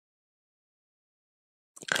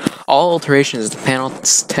All alterations to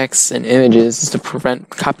panels, texts, and images is to prevent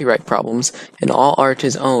copyright problems, and all art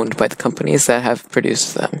is owned by the companies that have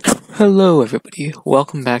produced them. Hello everybody,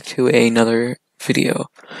 welcome back to another video.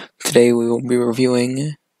 Today we will be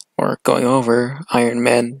reviewing, or going over, Iron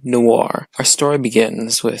Man Noir. Our story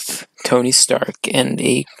begins with Tony Stark and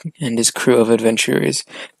his crew of adventurers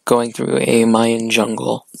going through a Mayan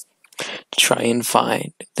jungle to try and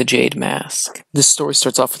find the Jade Mask. This story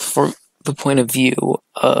starts off with the point of view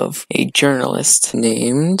of a journalist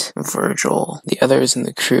named Virgil. The others in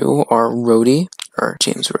the crew are Rhodey, or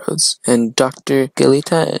James Rhodes, and Dr.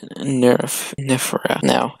 Galita Nefera.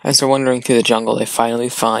 Now, as they're wandering through the jungle, they finally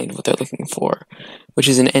find what they're looking for, which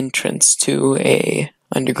is an entrance to a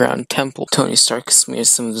underground temple. Tony Stark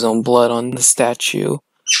smears some of his own blood on the statue,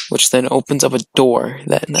 which then opens up a door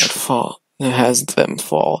that has them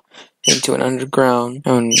fall into an underground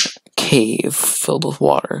cave filled with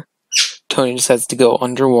water. Tony decides to go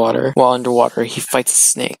underwater. While underwater, he fights a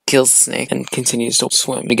snake, kills the snake, and continues to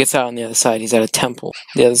swim. He gets out on the other side. He's at a temple.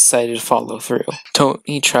 The other side to follow through.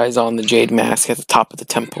 Tony tries on the Jade Mask at the top of the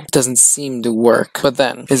temple. It doesn't seem to work. But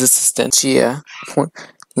then his assistant, Gia,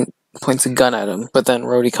 points a gun at him. But then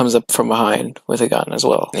Rhodey comes up from behind with a gun as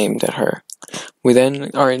well, aimed at her. We then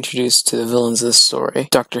are introduced to the villains of the story,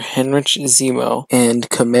 Dr. Heinrich Zemo and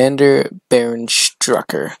Commander Baron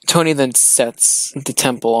Strucker. Tony then sets the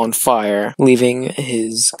temple on fire, leaving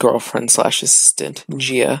his girlfriend/assistant,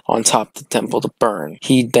 Gia, on top of the temple to burn.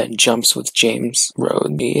 He then jumps with James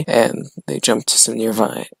Rhodey, and they jump to some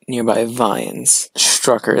nearby vines.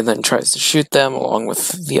 Strucker then tries to shoot them along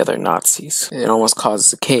with the other Nazis. It almost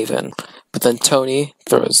causes a cave-in. But then Tony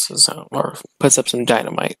puts up some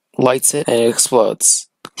dynamite, lights it, and it explodes,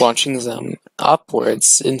 launching them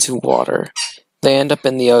upwards into water. They end up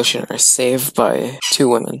in the ocean and are saved by two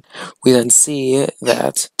women. We then see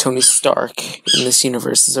that Tony Stark in this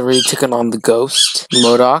universe has already taken on the Ghost,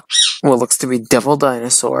 MODOK, what looks to be Devil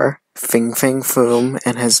Dinosaur, Fing Fang Foom,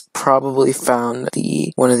 and has probably found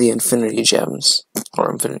one of the Infinity Gems, or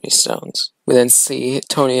Infinity Stones. We then see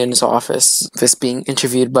Tony in his office, being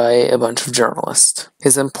interviewed by a bunch of journalists.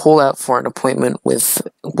 He's then pulled out for an appointment with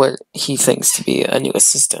what he thinks to be a new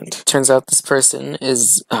assistant. Turns out this person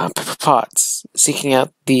is Pepper Potts, seeking to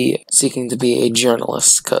be a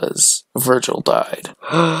journalist because Virgil died.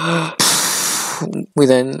 We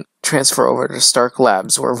then transfer over to Stark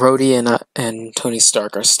Labs, where Rhodey and Tony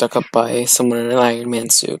Stark are stuck up by someone in an Iron Man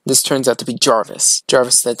suit. This turns out to be Jarvis.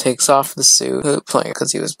 Jarvis then takes off the suit,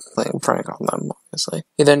 because he was playing a prank on them, obviously.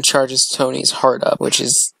 He then charges Tony's heart up, which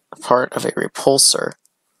is part of a repulsor,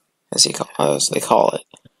 as they call it,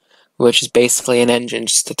 which is basically an engine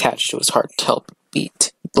just attached to his heart to help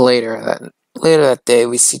beat. Later that day,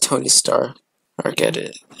 we see Tony Stark at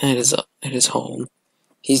his home.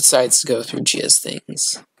 He decides to go through Gia's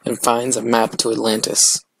things and finds a map to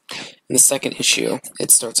Atlantis. In the second issue,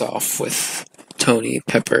 it starts off with Tony,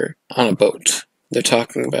 Pepper on a boat. They're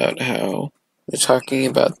talking about the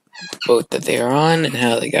boat that they are on and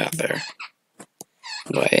how they got there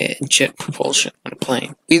by jet propulsion on a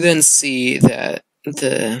plane. We then see that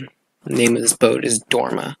the name of this boat is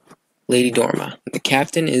Dorma, Lady Dorma. The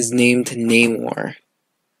captain is named Namor.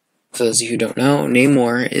 For those of you who don't know,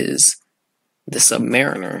 Namor is the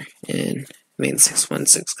Submariner in main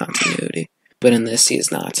 616 continuity, but in this he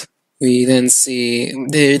is not. We then see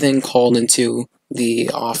they're then called into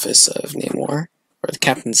the office of Namor, or the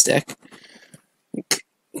captain's deck,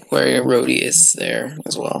 where Rhodey is there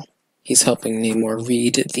as well. He's helping Namor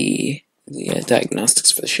read the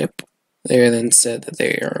diagnostics for the ship. They then said that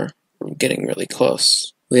they are getting really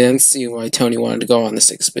close. We then see why Tony wanted to go on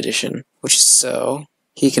this expedition, which is so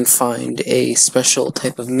he can find a special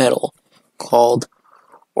type of metal called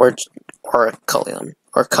Orichalcum,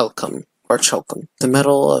 the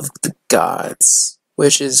metal of the gods,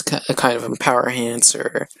 which is a kind of a power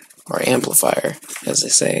enhancer or amplifier, as they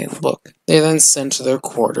say in the book. They then sent to their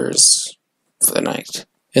quarters for the night.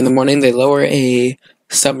 In the morning, they lower a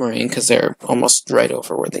submarine because they're almost right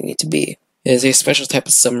over where they need to be. It is a special type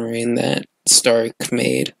of submarine that Stark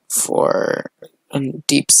made for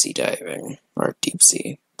deep sea diving or deep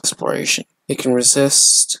sea exploration. It can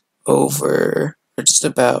resist over just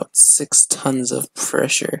about 6 tons of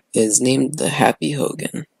pressure. It is named the Happy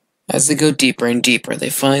Hogan. As they go deeper and deeper,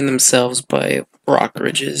 they find themselves by rock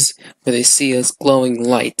ridges where they see a glowing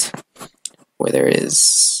light where there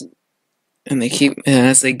is, and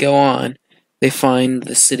as they go on, they find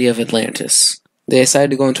the city of Atlantis. They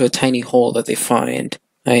decide to go into a tiny hole that they find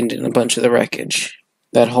in a bunch of the wreckage.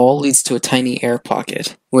 That hole leads to a tiny air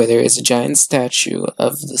pocket, where there is a giant statue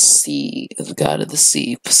of the sea, of the god of the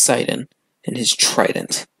sea, Poseidon, and his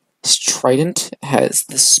trident. His trident has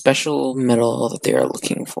the special metal that they are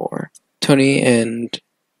looking for. Tony and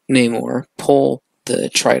Namor pull the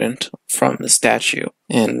trident from the statue,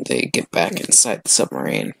 and they get back inside the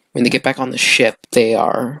submarine. When they get back on the ship, they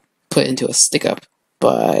are put into a stick-up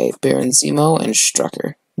by Baron Zemo and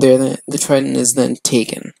Strucker. The trident is then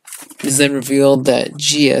taken. It is then revealed that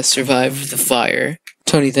Gia survived the fire.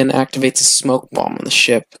 Tony then activates a smoke bomb on the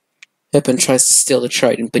ship. Pippin tries to steal the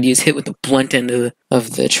trident, but he is hit with the blunt end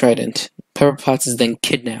of the trident. Pepper Potts is then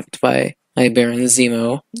kidnapped by Baron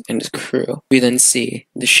Zemo and his crew. We then see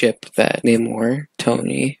the ship that Namor,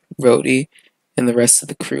 Tony, Rhodey, and the rest of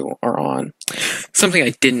the crew are on. Something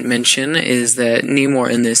I didn't mention is that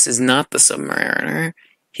Namor in this is not the Submariner.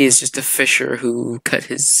 He is just a fisher who cut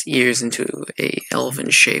his ears into a elven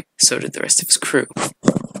shape. So did the rest of his crew.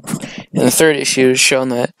 In the third issue, is shown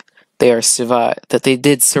that they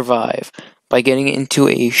did survive by getting into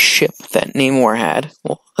a ship that Namor had,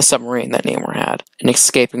 well, a submarine that Namor had, and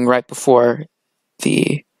escaping right before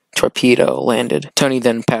the torpedo landed. Tony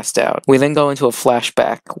then passed out. We then go into a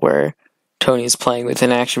flashback where Tony is playing with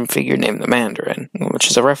an action figure named the Mandarin, which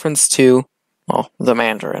is a reference to, well, the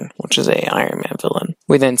Mandarin, which is a Iron Man villain.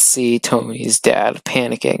 We then see Tony's dad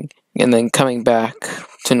panicking and then coming back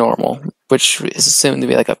to normal, which is assumed to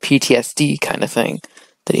be like a PTSD kind of thing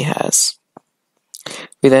that he has.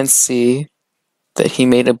 We then see that he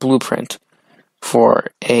made a blueprint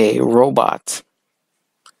for a robot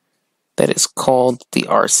that is called the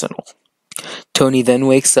Arsenal. Tony then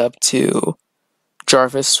wakes up to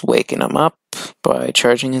Jarvis waking him up by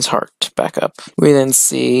charging his heart back up. We then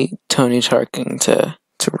see Tony talking to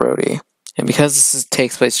Rhodey. And because this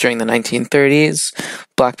takes place during the 1930s,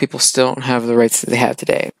 black people still don't have the rights that they have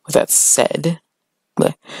today. With that said,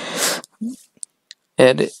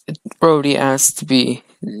 Rhodey asked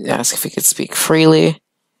if he could speak freely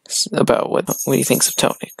about what he thinks of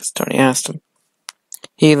Tony, because Tony asked him.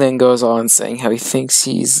 He then goes on saying how he thinks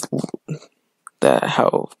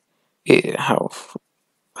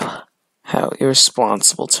how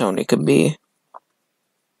irresponsible Tony could be,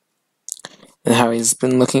 and how he's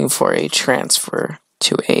been looking for a transfer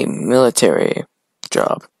to a military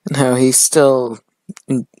job, and how he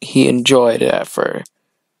enjoyed it for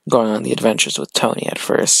going on the adventures with Tony at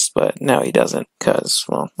first, but now he doesn't because,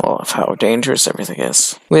 well, of how dangerous everything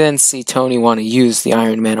is. We then see Tony want to use the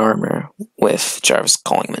Iron Man armor, with Jarvis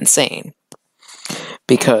calling him insane.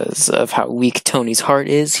 Because of how weak Tony's heart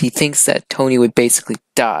is, he thinks that Tony would basically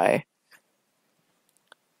die.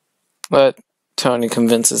 But Tony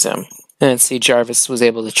convinces him. And see Jarvis was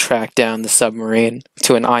able to track down the submarine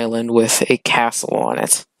to an island with a castle on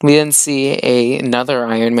it. We then see another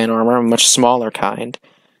Iron Man armor, a much smaller kind,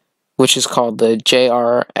 which is called the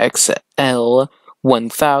JRXL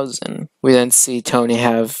 1000. We then see Tony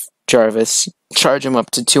have Jarvis charge him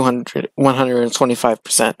up to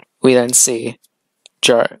 125%. We then see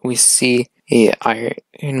a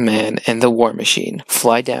Iron Man and the War Machine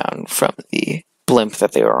fly down from the blimp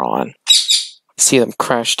that they were on. See them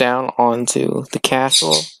crash down onto the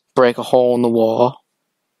castle, break a hole in the wall,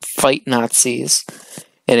 fight Nazis,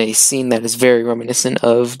 in a scene that is very reminiscent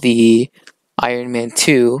of the Iron Man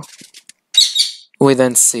 2. We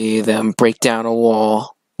then see them break down a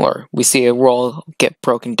wall, or we see a wall get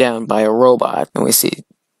broken down by a robot, and we see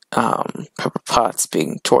Pepper Potts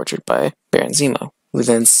being tortured by Baron Zemo. We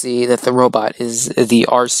then see that the robot is the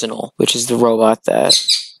Arsenal, which is the robot that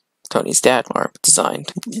Tony's dad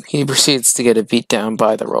designed. He proceeds to get a beat down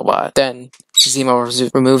by the robot. Then Zemo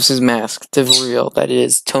removes his mask to reveal that it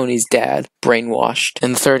is Tony's dad, brainwashed.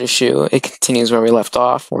 In the third issue, it continues where we left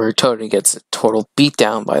off, where Tony gets a total beat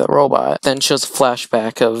down by the robot. Then shows a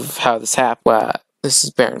flashback of how this happened. Well, this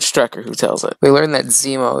is Baron Strucker who tells it. We learn that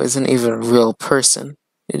Zemo isn't even a real person.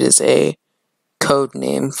 It is a code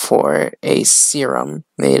name for a serum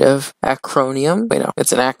made of acronium.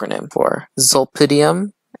 It's an acronym for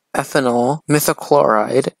zolpidem, ethanol,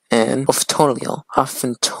 methochloride, and oftonial.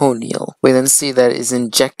 We then see that it is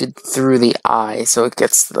injected through the eye, so it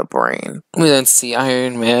gets to the brain. We then see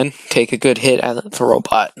Iron Man take a good hit at the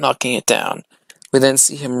robot, knocking it down. We then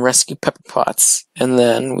see him rescue Pepper Potts, and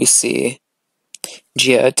then we see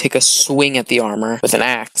Gia take a swing at the armor with an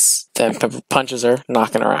axe. Then Pepper punches her,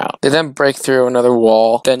 knocking her out. They then break through another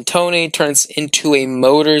wall. Then Tony turns into a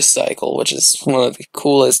motorcycle, which is one of the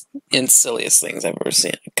coolest and silliest things I've ever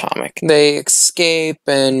seen in a comic. They escape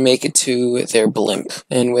and make it to their blimp.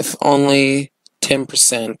 And with only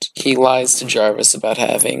 10%, he lies to Jarvis about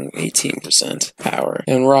having 18% power,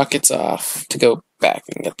 and rockets off to go back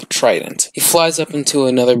and get the trident. He flies up into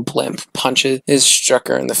another blimp, punches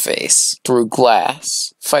Strucker in the face through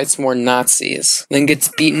glass, fights more Nazis, then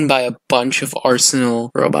gets beaten by a bunch of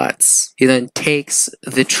Arsenal robots. He then takes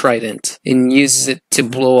the trident and uses it to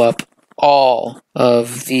blow up all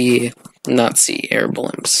of the Nazi air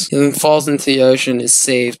blimps. He then falls into the ocean and is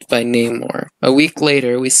saved by Namor. A week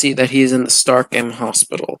later, we see that he is in the Stark M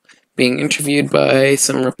hospital, being interviewed by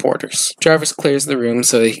some reporters. Jarvis clears the room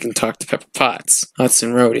so that he can talk to Pepper Potts,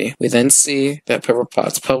 Hudson Rhodey. We then see that Pepper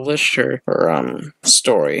Potts published her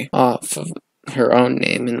story off of her own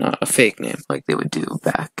name and not a fake name, like they would do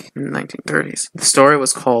back in the 1930s. The story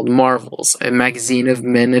was called Marvels, a magazine of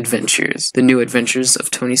men adventures, the new adventures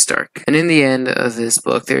of Tony Stark. And in the end of this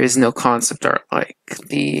book, there is no concept art like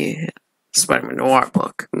the Spider-Man Noir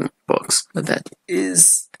books. That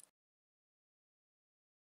is